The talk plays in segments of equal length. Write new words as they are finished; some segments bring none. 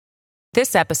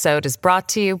This episode is brought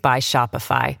to you by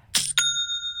Shopify.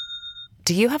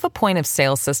 Do you have a point of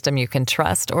sale system you can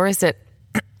trust, or is it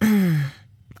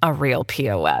a real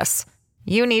POS?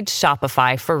 You need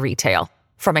Shopify for retail.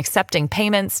 From accepting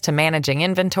payments to managing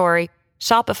inventory,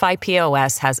 Shopify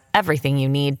POS has everything you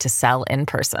need to sell in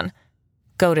person.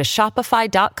 Go to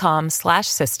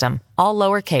shopify.com/system, all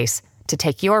lowercase, to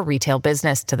take your retail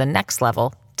business to the next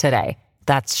level today.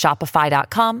 That's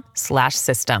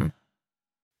shopify.com/system.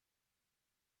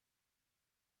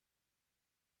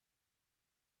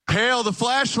 Hail the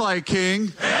flashlight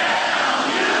king. Hail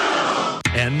you!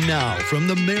 And now, from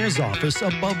the mayor's office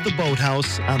above the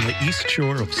boathouse on the east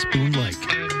shore of Spoon Lake,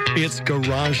 it's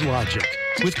Garage Logic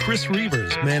with Chris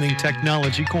Reavers manning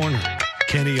Technology Corner,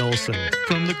 Kenny Olson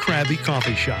from the Krabby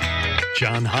Coffee Shop,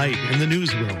 John Haidt in the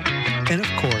newsroom, and of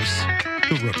course,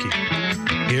 the rookie.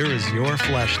 Here is your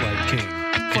flashlight king,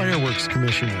 fireworks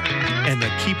commissioner, and the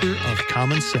keeper of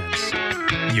common sense,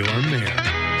 your mayor,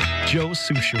 Joe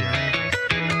Soucheray.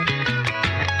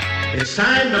 It's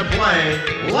time to play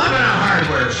Love in a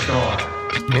Hardware Store.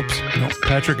 Oops. No,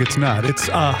 Patrick, it's not. It's,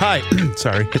 hi.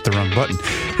 Sorry, hit the wrong button.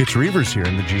 It's Reavers here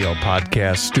in the GL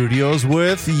Podcast Studios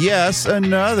with, yes,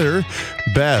 another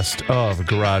Best of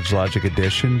Garage Logic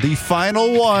edition. The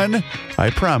final one, I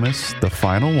promise, the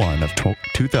final one of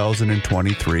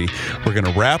 2023. We're going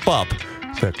to wrap up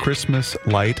the Christmas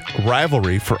light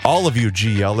rivalry for all of you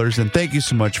GLers, and thank you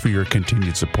so much for your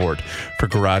continued support for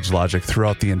Garage Logic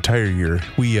throughout the entire year.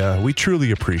 We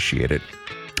truly appreciate it.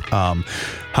 So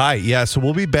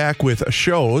we'll be back with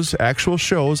actual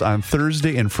shows on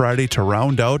Thursday and Friday to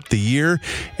round out the year.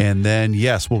 And then,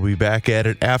 yes, we'll be back at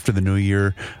it after the new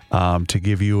year to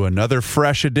give you another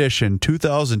fresh edition,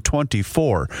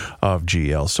 2024 of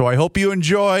GL. So I hope you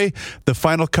enjoy the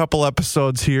final couple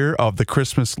episodes here of the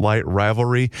Christmas Light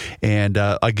Rivalry. And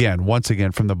once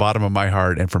again, from the bottom of my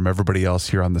heart and from everybody else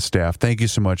here on the staff, thank you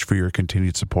so much for your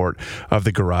continued support of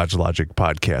the Garage Logic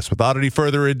podcast. Without any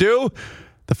further ado,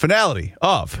 the finality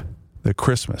of the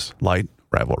Christmas Light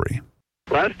Rivalry.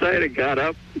 Last night I got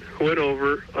up, went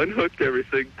over, unhooked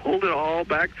everything, pulled it all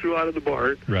back through out of the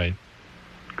barn. Right.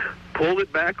 Pulled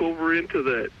it back over into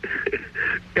the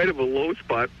kind of a low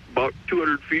spot, about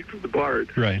 200 feet from the barn.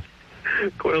 Right.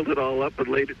 Coiled it all up and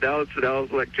laid it down, so now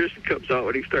the electrician comes out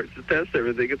when he starts to test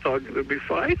everything. It's all going to be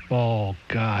fine. Oh,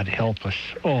 God, help us.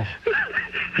 Oh.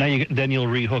 Then you'll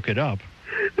rehook it up.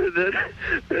 And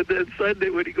then Sunday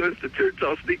when he goes to church,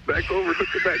 I'll sneak back over and hook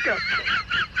it back up.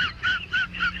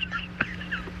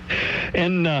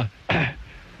 And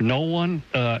no one,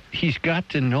 he's got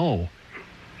to know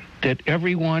that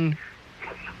everyone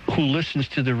who listens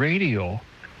to the radio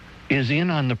is in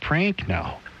on the prank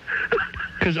now.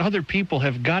 Because other people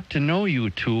have got to know you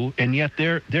two, and yet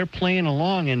they're playing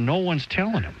along and no one's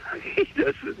telling him. He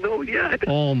doesn't know yet.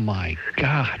 Oh, my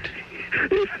God.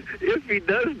 If he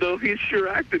does know, he's sure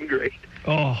acting great.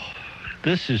 Oh,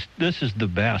 this is the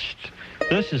best.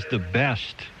 This is the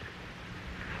best.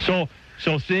 So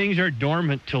things are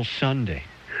dormant till Sunday.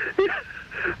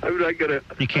 I'm not gonna.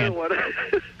 You can't.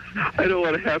 I don't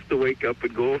want to have to wake up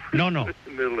and go. No. In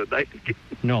the middle of the night again.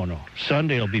 No.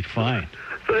 Sunday will be fine.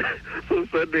 So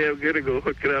Sunday I'm gonna go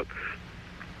hook it up,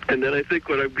 and then I think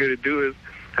what I'm gonna do is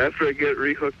after I get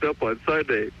rehooked up on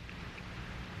Sunday,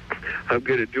 I'm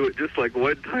going to do it just like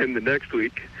one time the next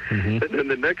week. Mm-hmm. And then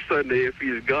the next Sunday, if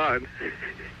he's gone,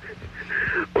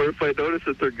 or if I notice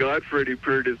that they're gone for any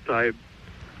period of time,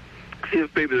 see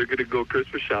if maybe they're going to go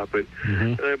Christmas shopping. Mm-hmm.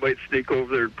 And I might sneak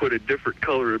over there and put a different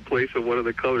color in place of one of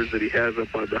the colors that he has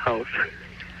up on the house.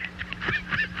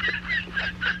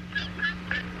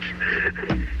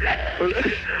 But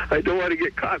I don't want to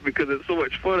get caught because it's so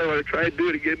much fun. I want to try and do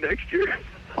it again next year.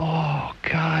 Oh,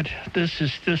 God, this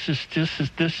is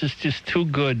just too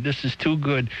good. This is too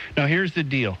good. Now, here's the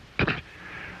deal.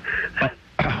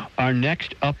 Our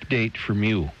next update from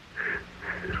you.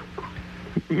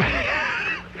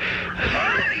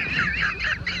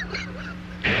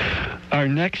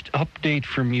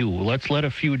 Let's let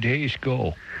a few days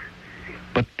go.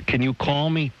 But can you call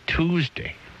me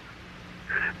Tuesday?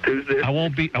 Tuesday? I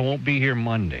won't be here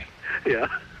Monday. Yeah.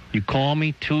 You call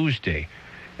me Tuesday.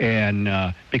 And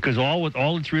because all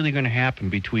that's really going to happen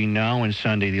between now and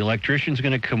Sunday, the electrician's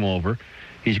going to come over.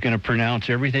 He's going to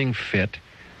pronounce everything fit.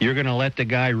 You're going to let the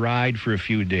guy ride for a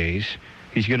few days.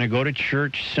 He's going to go to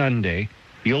church Sunday.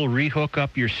 You'll rehook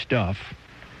up your stuff.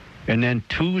 And then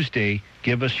Tuesday,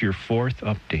 give us your fourth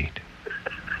update.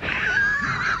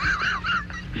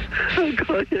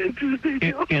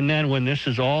 And then when this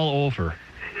is all over,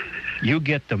 you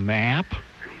get the map,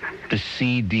 the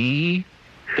CD,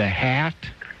 the hat,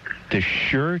 the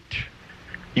shirt,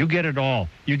 You get it all.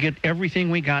 You get everything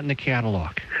we got in the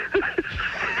catalog.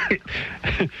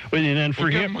 And then for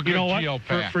him, you know what?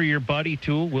 For your buddy,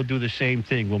 too, we'll do the same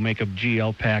thing. We'll make a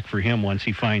GL pack for him once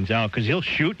he finds out, because he'll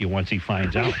shoot you once he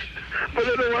finds out. But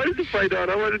I don't want him to find out.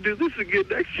 I want to do this again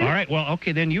next year. All right, well,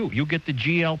 okay, then you get the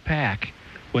GL pack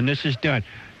when this is done.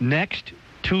 Next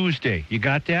Tuesday. You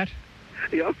got that?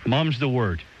 Yep. Mum's the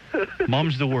word.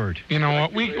 Mum's the word. You know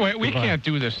what? We can't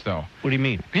do this, though. What do you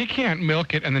mean? He can't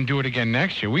milk it and then do it again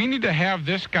next year. We need to have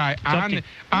this guy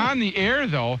on the air,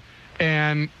 though,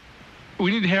 and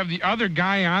we need to have the other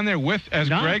guy on there with, as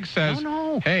Greg says,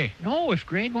 hey. No, if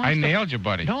Greg wants I nailed you,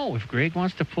 buddy. No, if Greg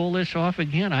wants to pull this off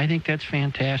again, I think that's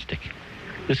fantastic.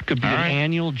 This could be an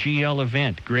annual GL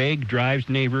event. Greg drives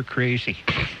neighbor crazy.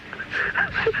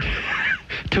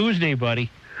 Tuesday, buddy.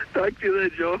 Talk to you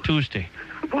then, Joe. Tuesday.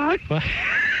 Bye.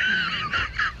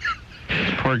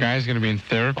 This poor guy's going to be in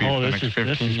therapy for the next 15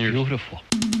 years. This is beautiful.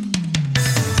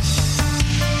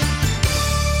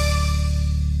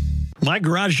 My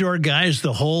garage door guys,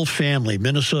 the whole family,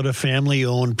 Minnesota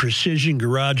family-owned Precision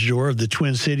Garage Door of the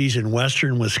Twin Cities in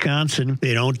western Wisconsin.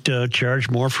 They don't charge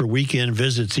more for weekend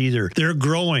visits either. They're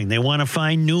growing. They want to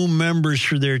find new members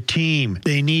for their team.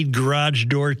 They need garage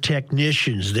door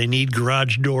technicians. They need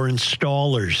garage door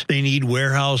installers. They need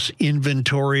warehouse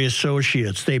inventory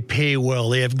associates. They pay well.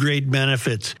 They have great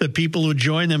benefits. The people who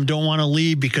join them don't want to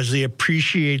leave because they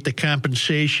appreciate the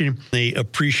compensation. They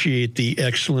appreciate the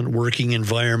excellent working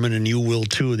environment, and you will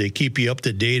too. They keep you up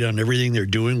to date on everything they're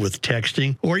doing with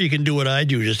texting. Or you can do what I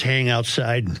do, just hang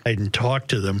outside and talk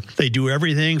to them. They do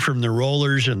everything from the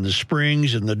rollers and the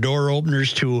springs and the door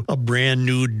openers to a brand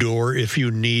new door if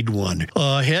you need one.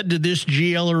 Head to this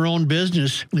GL-owned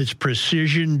business. It's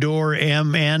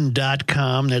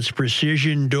precisiondoormn.com. That's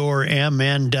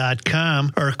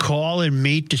precisiondoormn.com. Or call and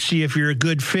meet to see if you're a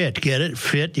good fit. Get it?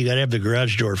 Fit? You got to have the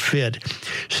garage door fit.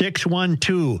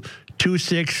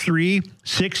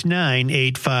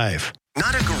 612-263-6985.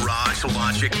 Not a Garage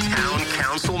Logic Town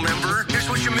Council member? Here's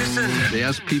what you're missing. They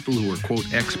ask people who are,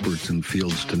 quote, experts in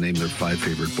fields to name their 5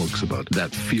 favorite books about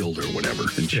that field or whatever,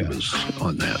 and she was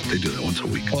on that. They do that once a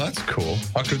week. Well, that's cool.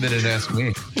 How come they didn't ask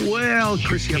me? Well,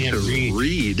 Chris, you have to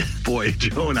read. Boy,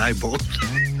 Joe and I both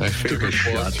My favorite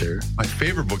book. There. My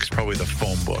favorite book is probably the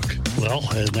phone book. Well,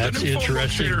 and that's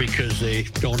interesting because they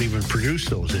don't even produce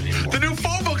those anymore. The new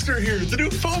phone books are here. The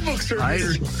new phone books are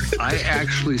here. I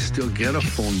actually still get a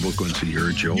phone book once a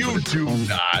year, Joe. You do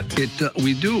not.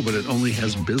 We do, but it only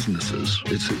has businesses.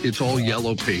 It's all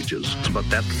yellow pages. It's about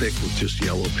that thick with just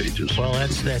yellow pages. Well,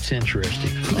 that's interesting.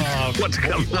 What's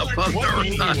coming up on the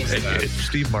ride?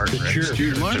 Steve Martin. The jerk.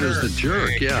 Steve Martin is the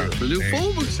jerk, yeah. The new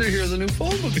phone books are here. The new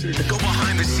phone books are here. Go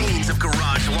behind the scenes of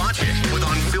Garage Logic with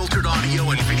unfiltered audio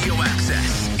and video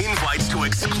access, invites to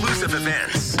exclusive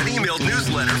events, an emailed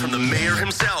newsletter from the mayor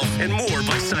himself, and more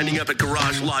by signing up at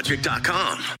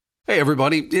GarageLogic.com. Hey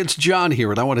everybody, it's John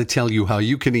here, and I want to tell you how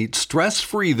you can eat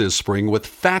stress-free this spring with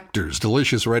Factor's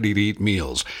delicious ready-to-eat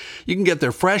meals. You can get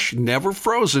their fresh, never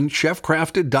frozen,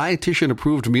 chef-crafted,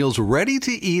 dietitian-approved meals ready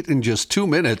to eat in just 2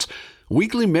 minutes.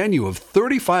 Weekly menu of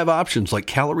 35 options like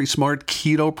Calorie Smart,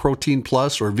 Keto, Protein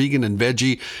Plus, or Vegan and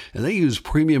Veggie, and they use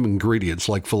premium ingredients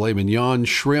like filet mignon,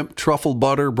 shrimp, truffle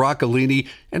butter, broccolini,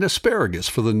 and asparagus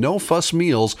for the no-fuss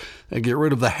meals that get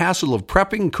rid of the hassle of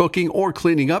prepping, cooking, or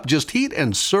cleaning up. Just heat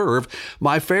and serve.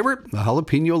 My favorite, the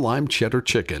jalapeno lime cheddar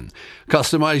chicken.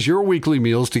 Customize your weekly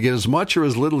meals to get as much or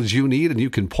as little as you need, and you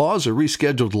can pause or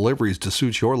reschedule deliveries to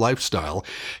suit your lifestyle.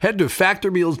 Head to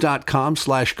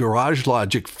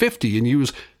factormeals.com/GarageLogic50 and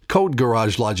use code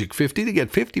GarageLogic50 to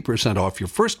get 50% off your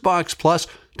first box plus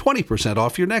 20%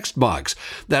 off your next box.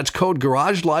 That's code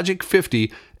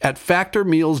GarageLogic50 at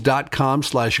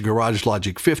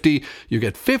factormeals.com/GarageLogic50. You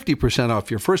get 50% off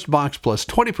your first box plus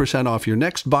 20% off your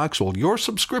next box while your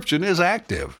subscription is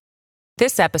active.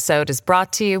 This episode is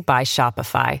brought to you by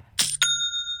Shopify.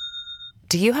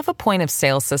 Do you have a point of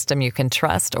sale system you can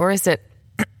trust, or is it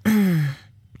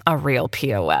a real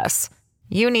POS?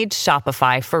 You need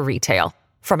Shopify for retail.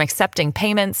 From accepting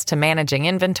payments to managing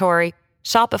inventory,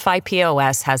 Shopify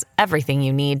POS has everything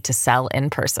you need to sell in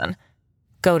person.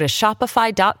 Go to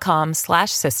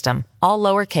shopify.com/system, all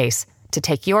lowercase, to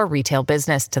take your retail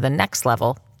business to the next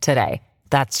level today.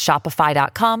 That's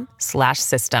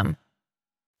shopify.com/system.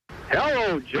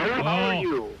 Hello, Joe. How are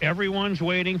you? Everyone's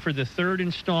waiting for the third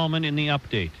installment in the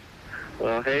update.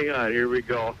 Well, hang on. Here we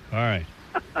go. All right.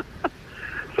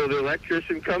 So the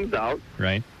electrician comes out.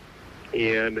 Right.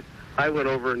 And I went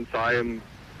over and saw him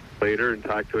later and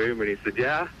talked to him, and he said,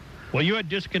 yeah. Well, you had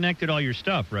disconnected all your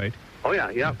stuff, right? Oh,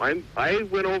 yeah. I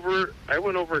went over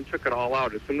and took it all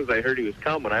out. As soon as I heard he was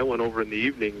coming, I went over in the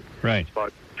evening. Right.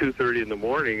 About 2:30 in the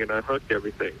morning and unhooked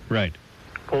everything. Right.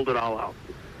 Pulled it all out.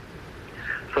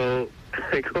 So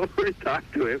I go over and talk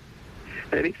to him,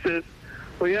 and he says,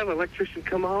 well, yeah, the electrician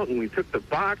come out, and we took the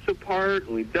box apart,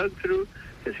 and we dug through.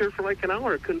 He was here for like an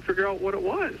hour. Couldn't figure out what it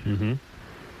was. Mm-hmm.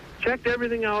 Checked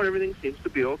everything out. Everything seems to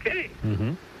be okay.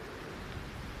 Mm-hmm.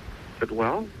 I said,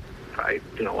 well, I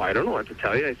don't know what to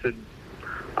tell you. I said,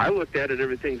 I looked at it.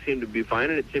 Everything seemed to be fine,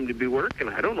 and it seemed to be working.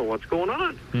 I don't know what's going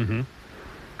on. Mm-hmm.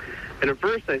 And at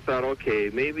first I thought, okay,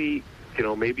 maybe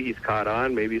he's caught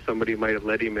on. Maybe somebody might have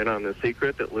let him in on the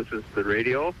secret that listens to the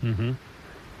radio. Mm-hmm.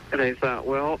 And I thought,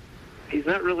 well, he's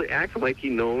not really acting like he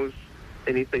knows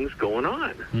anything's going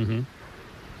on. Mm-hmm.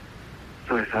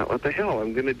 So I thought, what the hell?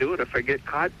 I'm going to do it. If I get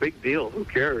caught, big deal. Who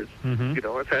cares? Mm-hmm.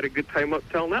 I've had a good time up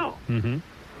till now. Mm-hmm.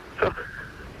 So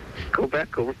go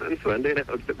back over on Sunday and I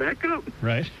hooked it back up.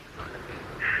 Right.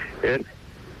 And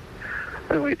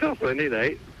I wait till Sunday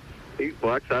night. He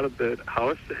walks out of the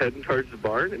house heading towards the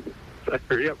barn, and so I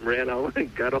hurry up and ran out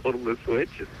and got a hold of the switch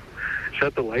and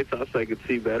shut the lights off so I could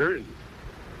see better. And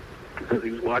as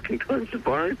he was walking towards the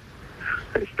barn,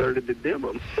 I started to dim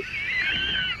him.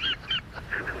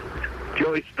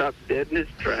 Joey stopped dead in his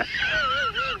tracks,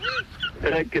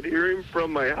 and I could hear him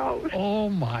from my house. Oh,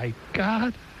 my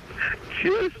God.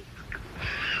 Just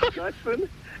cussing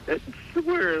and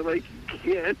swearing like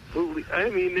you can't believe. I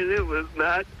mean, and it was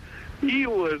not. He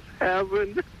was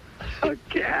having a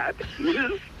cat. He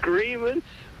was screaming.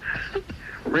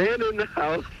 Ran in the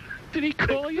house. Did he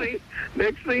call you?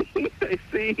 Next thing I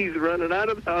see, he's running out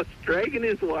of the house, dragging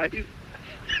his wife,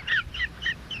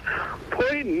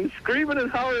 pointing, screaming and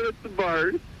hollering at the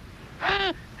barn.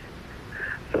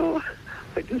 So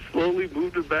I just slowly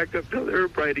moved it back up till they were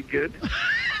bright again.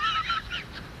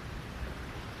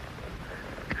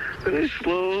 And I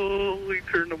slowly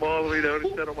turned them all the way down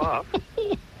and set them off.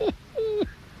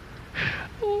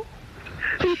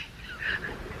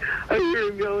 I hear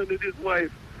him yelling at his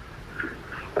wife,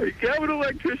 I have an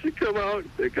electrician come out.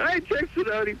 The guy checks it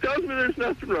out. He tells me there's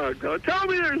nothing wrong. Now tell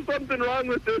me there's something wrong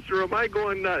with this, or am I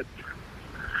going nuts?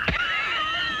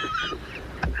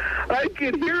 I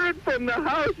could hear it from the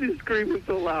house. He's screaming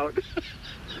so loud.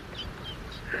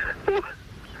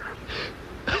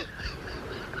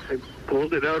 I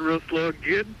pulled it out real slow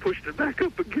again, pushed it back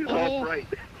up again, all bright.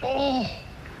 Oh.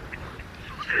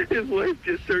 His wife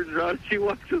just turns around. She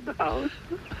walks in the house.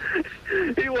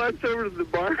 He walks over to the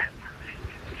barn,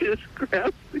 just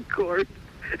grabs the cord,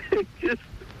 and just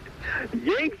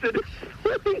yanks it and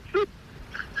swings it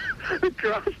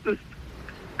across the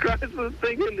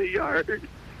thing in the yard.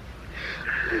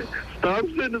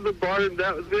 Stomps into the barn.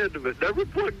 That was the end of it. Never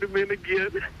plugged him in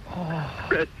again.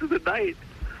 Rest of the night.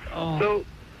 So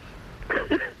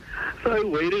I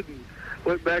waited and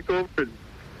went back over and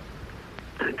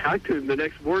I talked to him the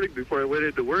next morning before I went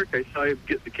into work. I saw him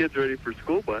get the kids ready for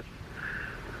school bus.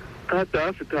 Got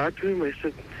off and talked to him. I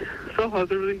said, so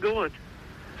how's everything going?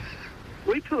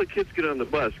 Wait till the kids get on the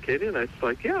bus, can you? And I was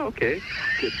like, yeah, okay.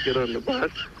 Kids get on the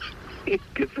bus. He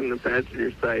gets in the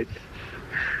passenger side.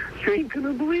 You ain't going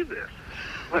to believe this.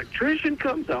 Electrician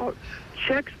comes out,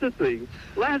 checks the thing.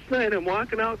 Last night I'm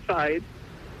walking outside,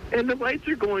 and the lights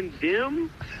are going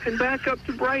dim and back up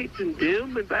to bright and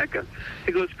dim and back up.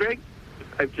 He goes, Greg,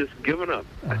 I've just given up.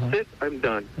 That's it. I'm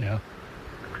done. Yeah.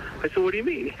 I said, what do you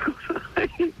mean? He goes, I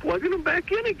ain't plugging them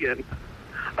back in again.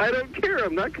 I don't care.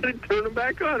 I'm not going to turn them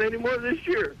back on anymore this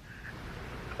year.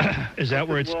 Is that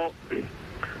where it's... Well,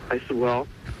 I said, well,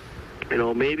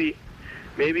 maybe,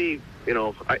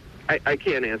 I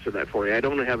can't answer that for you. I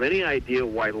don't have any idea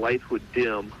why lights would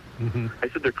dim. Mm-hmm. I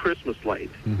said, they're Christmas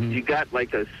lights. Mm-hmm. You got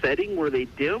like a setting where they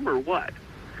dim or what?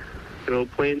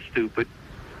 Plain stupid.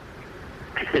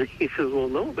 And he says, well,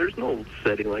 no, there's no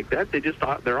setting like that.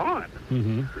 They're on.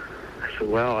 Mm-hmm. I said,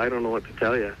 well, I don't know what to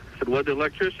tell you. I said, what, the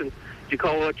electrician? Did you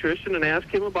call the electrician and ask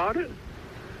him about it?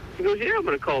 He goes, yeah, I'm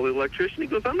going to call the electrician. He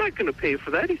goes, I'm not going to pay for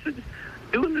that. He said,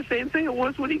 doing the same thing it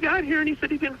was when he got here, and he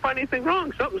said he didn't find anything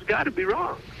wrong. Something's got to be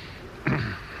wrong.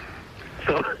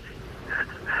 So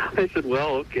I said,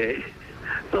 well, okay.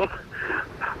 So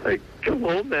I come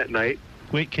home that night.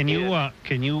 Wait, can you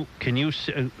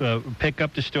pick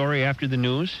up the story after the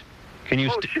news? Can you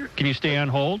sure. Can you stay on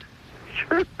hold?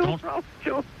 Sure, no problem,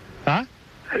 Joe. Huh?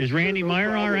 Is Randy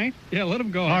Meyer all right? Yeah, let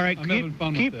him go. All right, I'm having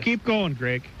fun with this. keep going,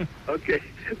 Greg. Okay.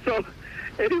 So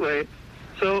anyway,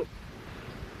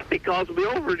 he calls me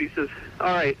over and he says,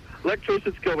 all right,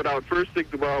 electrician's coming out first thing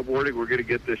tomorrow morning. We're going to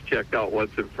get this checked out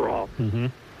once and for all. Mm-hmm.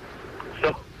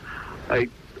 So I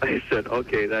said,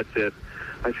 okay, that's it.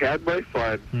 I've had my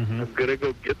fun. Mm-hmm. I'm going to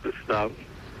go get the stuff,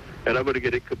 and I'm going to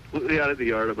get it completely out of the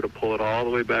yard. I'm going to pull it all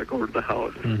the way back over to the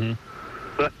house. Mm-hmm.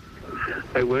 But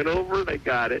I went over and I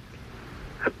got it.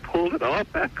 I pulled it all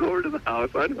back over to the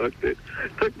house, unhooked it.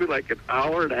 Took me like an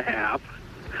hour and a half.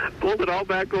 Pulled it all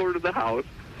back over to the house.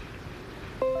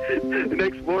 The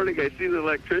next morning, I see the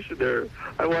electrician there.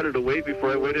 I wanted to wait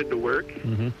before I went into work.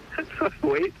 Mm-hmm. So I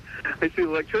wait. I see the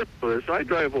electrician there, so I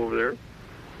drive over there.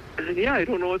 I said, yeah, I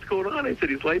don't know what's going on. I said,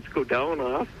 his lights go down,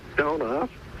 off.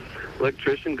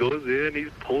 Electrician goes in. He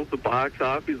pulls the box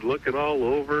off. He's looking all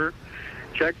over.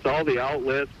 Checks all the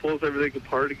outlets. Pulls everything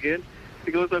apart again.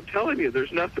 He goes, I'm telling you,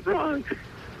 there's nothing wrong.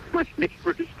 My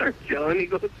neighbor starts yelling. He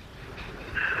goes,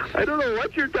 I don't know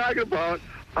what you're talking about.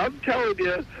 I'm telling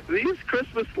you, these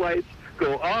Christmas lights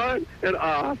go on and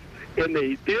off, and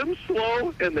they dim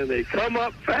slow, and then they come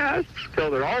up fast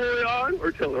till they're all the way on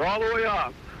or till they're all the way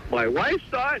off. My wife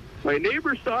saw it, my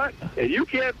neighbor saw it, and you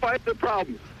can't find the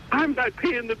problem. I'm not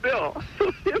paying the bill.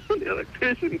 So when the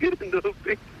electrician gets into a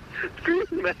big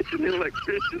screaming match and the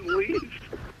electrician leaves.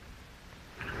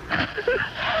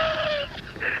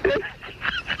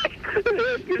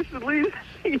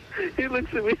 He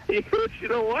looks at me and he goes, you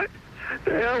know what?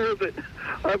 The hell is it?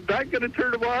 I'm not going to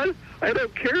turn them on. I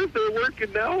don't care if they're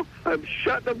working now. I'm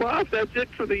shutting them off. That's it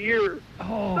for the year.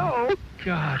 Oh, so,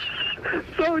 gosh.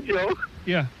 So, Joe.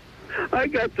 Yeah. I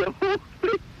got the whole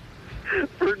thing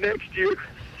for next year.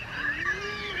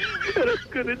 And I'm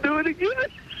going to do it again.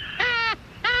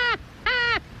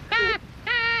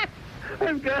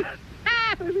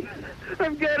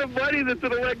 I've got a buddy that's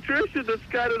an electrician that's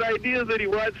got an idea that he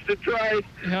wants to try.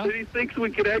 Yeah. That he thinks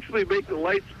we could actually make the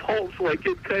lights pulse like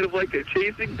it's kind of like a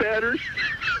chasing pattern.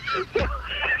 So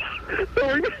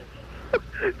we're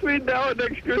between now and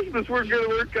next Christmas, we're going to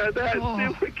work on that and see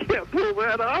if we can't pull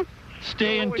that off.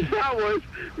 What we thought was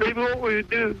maybe what we would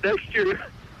do next year.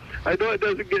 I know it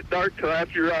doesn't get dark till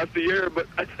after you're off the air, but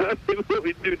I thought maybe what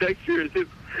we'd do next year is if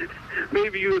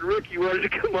maybe you and Ricky wanted to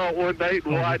come out one night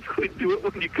and watch. We'd do it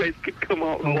when you guys could come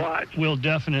out and watch. We'll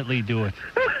definitely do it.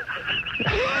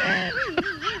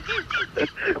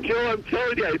 Joe, I'm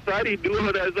telling you, I thought he knew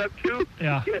what I was up to.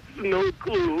 Yeah. He has no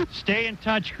clue. Stay in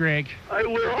touch, Greg. I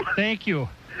will. Thank you.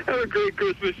 Have a great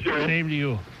Christmas, Joe. Same to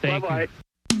you. Thank Bye-bye. you.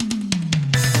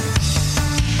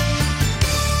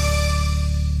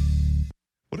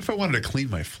 What if I wanted to clean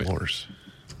my floors?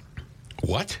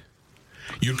 What?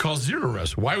 You'd call Zero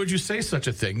Res. Why would you say such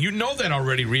a thing? You know that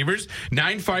already, Reavers.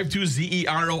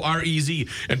 952-ZEROREZ.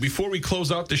 And before we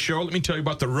close out the show, let me tell you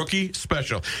about the Rookie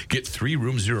Special. Get 3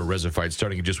 room Zero Resified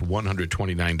starting at just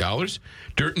 $129.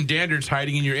 Dirt and dander's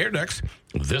hiding in your air ducts.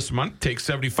 This month, take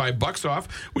 $75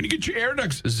 off when you get your air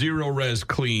ducts Zero Res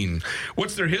clean.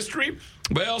 What's their history?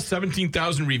 Well,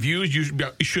 17,000 reviews. You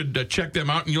should check them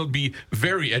out, and you'll be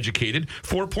very educated.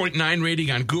 4.9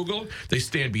 rating on Google. They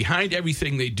stand behind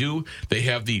everything they do. They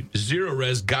have the Zero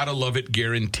Res Gotta Love It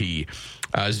guarantee.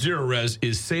 Zero Res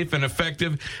is safe and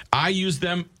effective. I use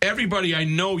them. Everybody I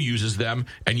know uses them,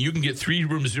 and you can get 3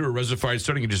 room Zero Resified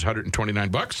starting at just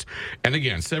 $129. And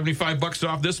again, $75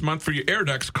 off this month for your air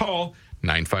ducts. Call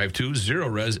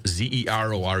 952-ZERORES,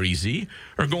 ZEROREZ,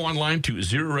 or go online to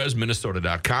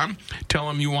ZeroResMinnesota.com. Tell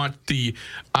them you want the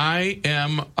I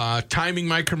am timing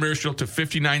my commercial to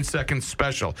 59 seconds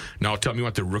special. Now tell them you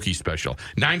want the Rookie Special.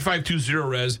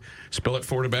 952-ZERORES. Spell it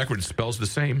forward and backward. It spells the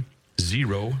same.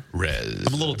 Zero Res.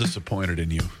 I'm a little disappointed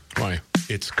in you. Why?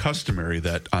 It's customary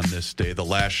that on this day, the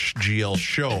last GL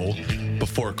show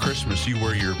before Christmas, you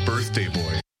were your birthday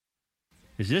boy.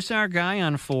 Is this our guy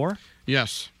on 4?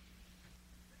 Yes.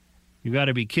 You got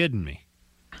to be kidding me.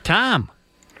 Tom.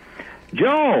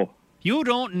 Joe. You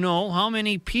don't know how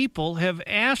many people have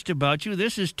asked about you.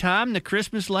 This is Tom, the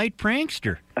Christmas light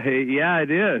prankster. Hey, yeah,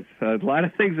 it is. A lot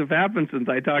of things have happened since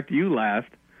I talked to you last.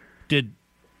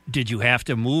 Did you have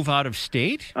to move out of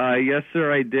state? Yes,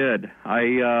 sir, I did.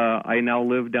 I now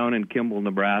live down in Kimball,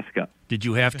 Nebraska. Did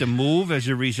you have to move as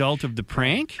a result of the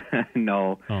prank?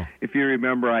 No. Oh. If you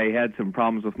remember, I had some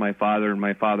problems with my father, and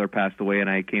my father passed away, and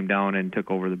I came down and took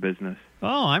over the business.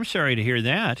 Oh, I'm sorry to hear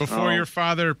that. Before your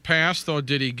father passed, though,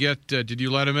 did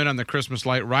you let him in on the Christmas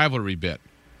light rivalry bit?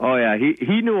 Oh, yeah.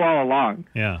 He knew all along.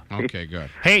 Yeah. Okay, good.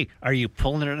 Hey, are you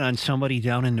pulling it on somebody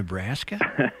down in Nebraska?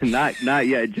 Not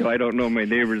yet, Joe. I don't know my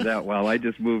neighbors that well. I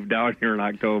just moved down here in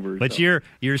October. But so.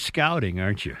 you're scouting,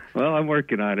 aren't you? Well, I'm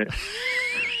working on it.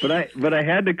 But I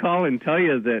had to call and tell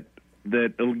you that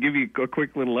it'll give you a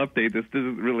quick little update. This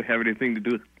doesn't really have anything to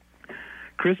do with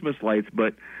Christmas lights,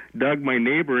 but Doug, my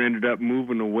neighbor, ended up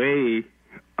moving away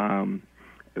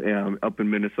up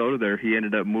in Minnesota there. He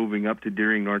ended up moving up to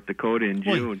Deering, North Dakota in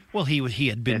June. Well, he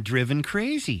had been driven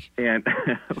crazy. And,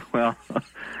 well,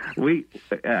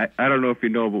 I don't know if you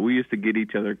know, but we used to get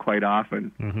each other quite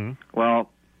often. Mm-hmm.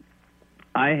 Well,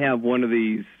 I have one of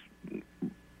these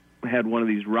had one of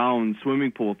these round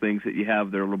swimming pool things that you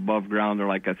have. They're above ground. They're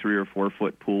like a 3 or 4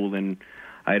 foot pool. And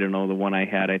I don't know, the one I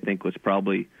had I think was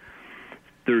probably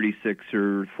 36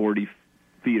 or 40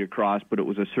 feet across, but it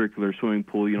was a circular swimming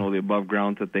pool. You know, the above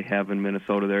ground that they have in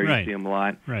Minnesota there. Right. You see them a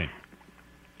lot. Right.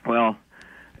 Well,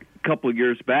 a couple of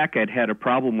years back, I'd had a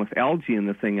problem with algae in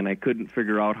the thing, and I couldn't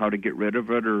figure out how to get rid of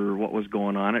it or what was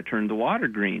going on. It turned the water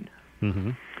green.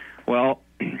 Mm-hmm. Well,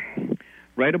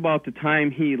 right about the time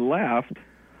he left,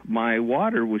 my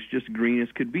water was just green as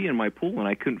could be in my pool, and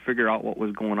I couldn't figure out what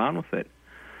was going on with it.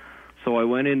 So I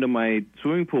went into my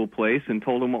swimming pool place and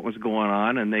told them what was going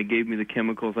on, and they gave me the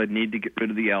chemicals I'd need to get rid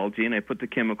of the algae, and I put the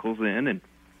chemicals in and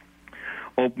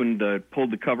pulled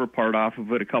the cover part off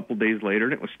of it a couple days later,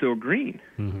 and it was still green.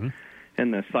 Mm-hmm.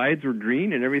 And the sides were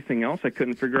green and everything else. I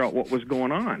couldn't figure out what was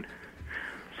going on.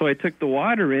 So I took the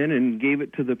water in and gave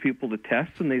it to the people to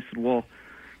test, and they said, well,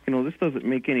 you know, this doesn't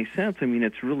make any sense. I mean,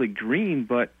 it's really green,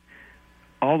 but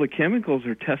all the chemicals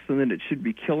are testing that it should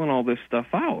be killing all this stuff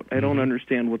out. I don't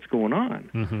understand what's going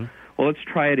on. Mm-hmm. Well, let's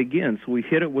try it again. So we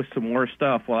hit it with some more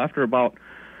stuff. Well, after about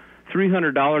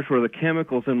 $300 worth of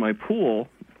chemicals in my pool,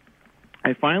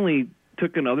 I finally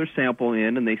took another sample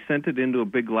in, and they sent it into a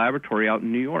big laboratory out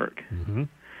in New York. Mm-hmm.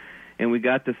 And we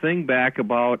got the thing back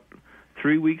about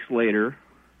 3 weeks later,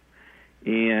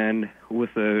 and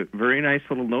with a very nice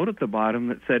little note at the bottom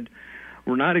that said,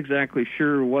 we're not exactly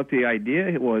sure what the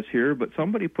idea was here, but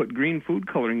somebody put green food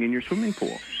coloring in your swimming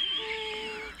pool.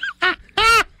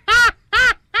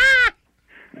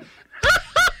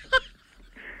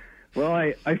 Well,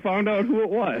 I found out who it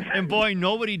was. And boy,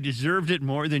 nobody deserved it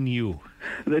more than you.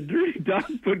 The dirty dog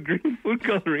put green food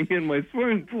coloring in my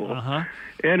swimming pool. Uh-huh.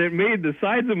 And it made the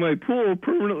sides of my pool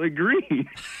permanently green.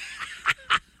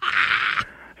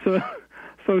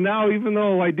 So now, even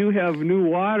though I do have new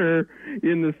water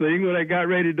in the thing, when I got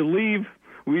ready to leave,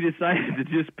 we decided to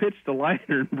just pitch the liner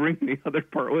and bring the other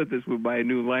part with us. We'll buy a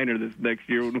new liner this next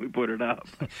year when we put it up.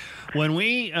 When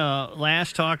we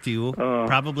last talked to you,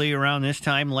 probably around this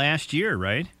time last year,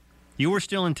 right? You were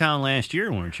still in town last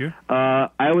year, weren't you?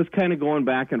 I was kind of going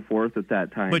back and forth at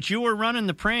that time. But you were running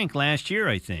the prank last year,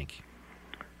 I think.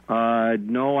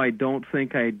 No, I don't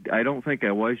think I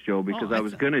was, Joe, because I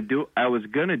was gonna do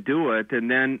it,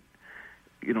 and then,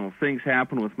 you know, things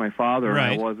happened with my father,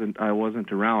 right. and I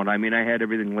wasn't around. I mean, I had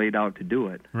everything laid out to do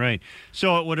it. Right.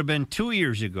 So it would have been 2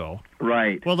 years ago.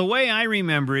 Right. Well, the way I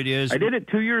remember it is, I did it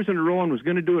 2 years in a row and was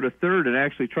going to do it a third and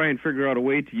actually try and figure out a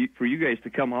way for you guys to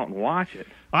come out and watch it.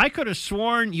 I could have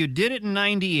sworn you did it in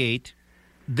 '98.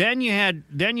 Then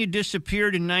you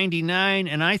disappeared in '99,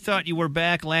 and I thought you were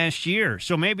back last year.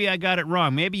 So maybe I got it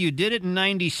wrong. Maybe you did it in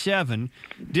 '97,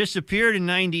 disappeared in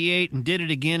 '98, and did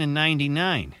it again in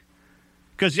 '99.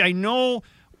 Because I know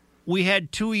we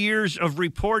had 2 years of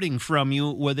reporting from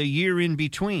you with a year in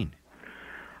between.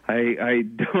 I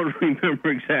don't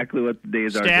remember exactly what the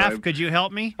days are. Staff, could you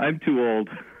help me? I'm too old.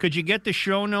 Could you get the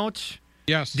show notes?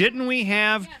 Yes. Didn't we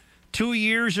have 2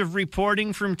 years of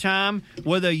reporting from Tom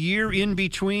with a year in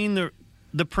between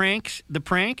the pranks? The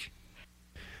prank?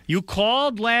 You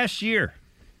called last year.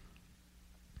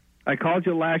 I called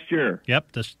you last year.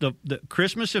 Yep, the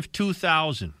Christmas of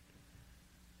 2000.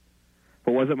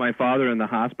 But was it my father in the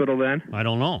hospital then? I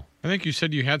don't know. I think you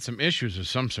said you had some issues of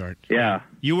some sort. Yeah.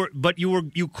 You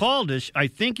called us. I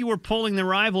think you were pulling the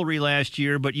rivalry last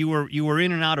year, but you were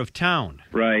in and out of town.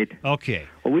 Right. Okay.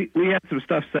 Well, we had some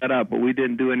stuff set up, but we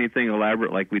didn't do anything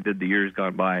elaborate like we did the years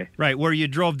gone by. Right, where you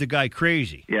drove the guy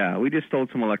crazy. Yeah, we just stole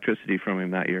some electricity from him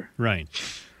that year. Right.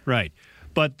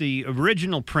 But the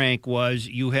original prank was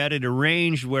you had it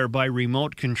arranged where by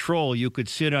remote control you could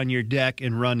sit on your deck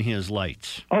and run his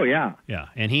lights. Oh, yeah. Yeah,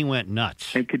 and he went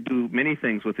nuts. And could do many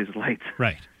things with his lights.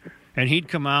 Right. And he'd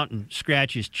come out and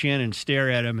scratch his chin and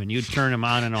stare at him, and you'd turn him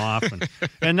on and off.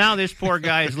 And now this poor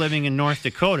guy is living in North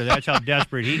Dakota. That's how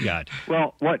desperate he got.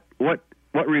 Well, what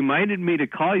reminded me to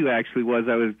call you actually was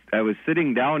I was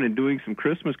sitting down and doing some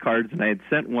Christmas cards, and I had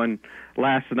sent one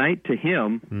last night to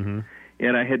him. Mm-hmm.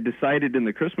 And I had decided in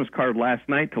the Christmas card last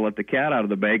night to let the cat out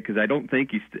of the bag because I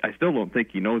still don't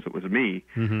think he knows it was me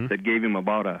that gave him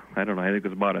about I think it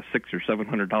was about a $600 or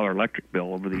 $700 electric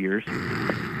bill over the years.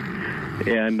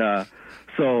 And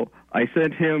so I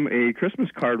sent him a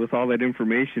Christmas card with all that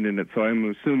information in it. So I'm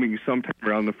assuming sometime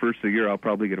around the first of the year I'll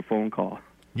probably get a phone call.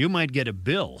 You might get a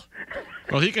bill.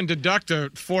 Well, he can deduct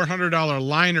a $400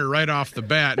 liner right off the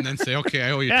bat and then say, okay,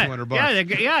 I owe you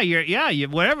 $200.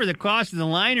 Whatever the cost of the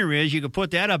liner is, you can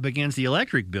put that up against the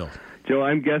electric bill. Joe,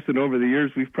 I'm guessing over the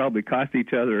years we've probably cost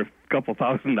each other a couple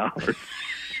 $1,000.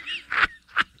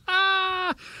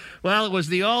 Well, it was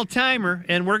the all-timer,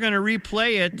 and we're going to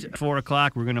replay it at 4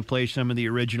 o'clock. We're going to play some of the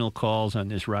original calls on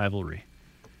this rivalry.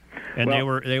 And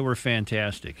they were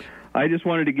fantastic. I just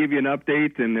wanted to give you an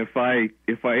update, and if I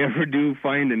ever do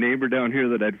find a neighbor down here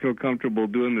that I'd feel comfortable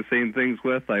doing the same things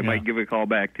with, I might give a call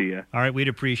back to you. All right, we'd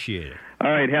appreciate it. All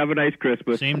right, have a nice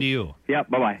Christmas. Same to you. Yeah,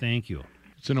 bye-bye. Thank you.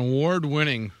 It's an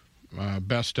award-winning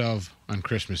best of on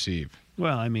Christmas Eve.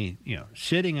 Well, I mean,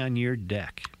 sitting on your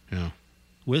deck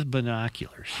with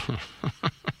binoculars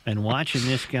and watching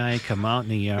this guy come out in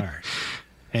the yard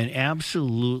and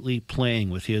absolutely playing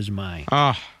with his mind.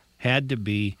 Had to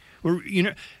be,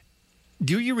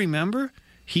 do you remember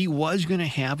he was going to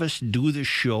have us do the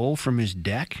show from his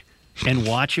deck and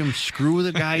watch him screw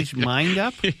the guy's mind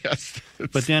up? Yes.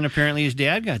 But then apparently his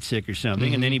dad got sick or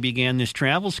something, and then he began this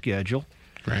travel schedule.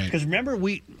 Right. Because remember,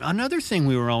 another thing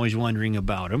we were always wondering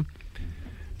about him,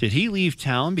 did he leave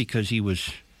town because he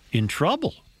was in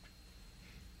trouble?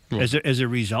 Well, as a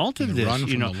result of this,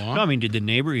 no, I mean, did the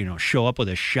neighbor, show up with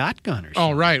a shotgun or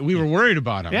something? Oh, right. We were worried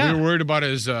about him. Yeah. We were worried about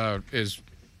his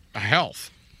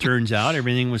health. Turns out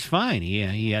everything was fine.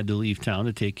 He had to leave town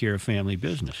to take care of family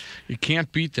business. You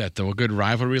can't beat that, though. A good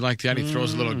rivalry like that. He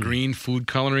throws a little green food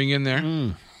coloring in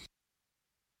there.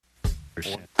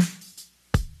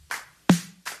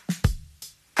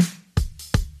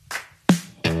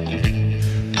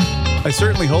 I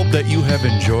certainly hope that you have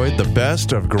enjoyed the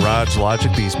best of Garage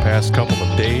Logic these past couple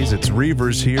of days. It's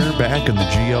Reavers here, back in the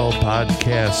GL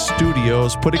Podcast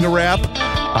Studios, putting a wrap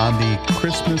on the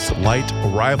Christmas Light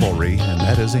Rivalry, and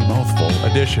that is a mouthful,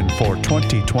 edition for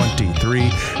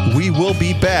 2023. We will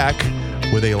be back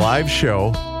with a live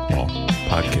show,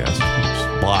 podcast,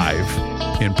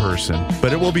 live in person,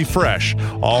 but it will be fresh.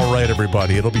 All right,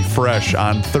 everybody, it'll be fresh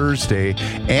on Thursday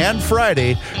and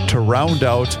Friday to round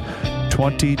out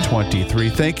 2023.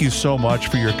 Thank you so much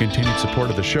for your continued support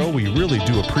of the show. We really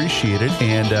do appreciate it.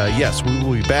 And yes, we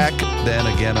will be back then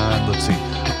again on,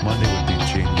 Monday would be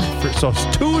January 1st. So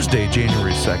it's Tuesday,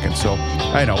 January 2nd. So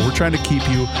I know we're trying to keep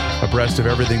you abreast of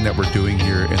everything that we're doing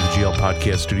here in the GL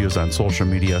Podcast Studios on social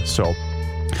media. So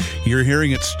you're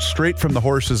hearing it straight from the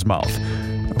horse's mouth,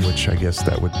 which I guess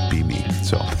that would be me.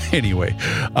 So anyway,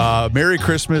 Merry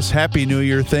Christmas, Happy New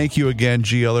Year. Thank you again,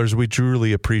 GLers. We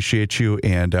truly appreciate you.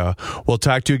 And we'll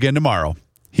talk to you again tomorrow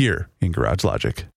here in Garage Logic.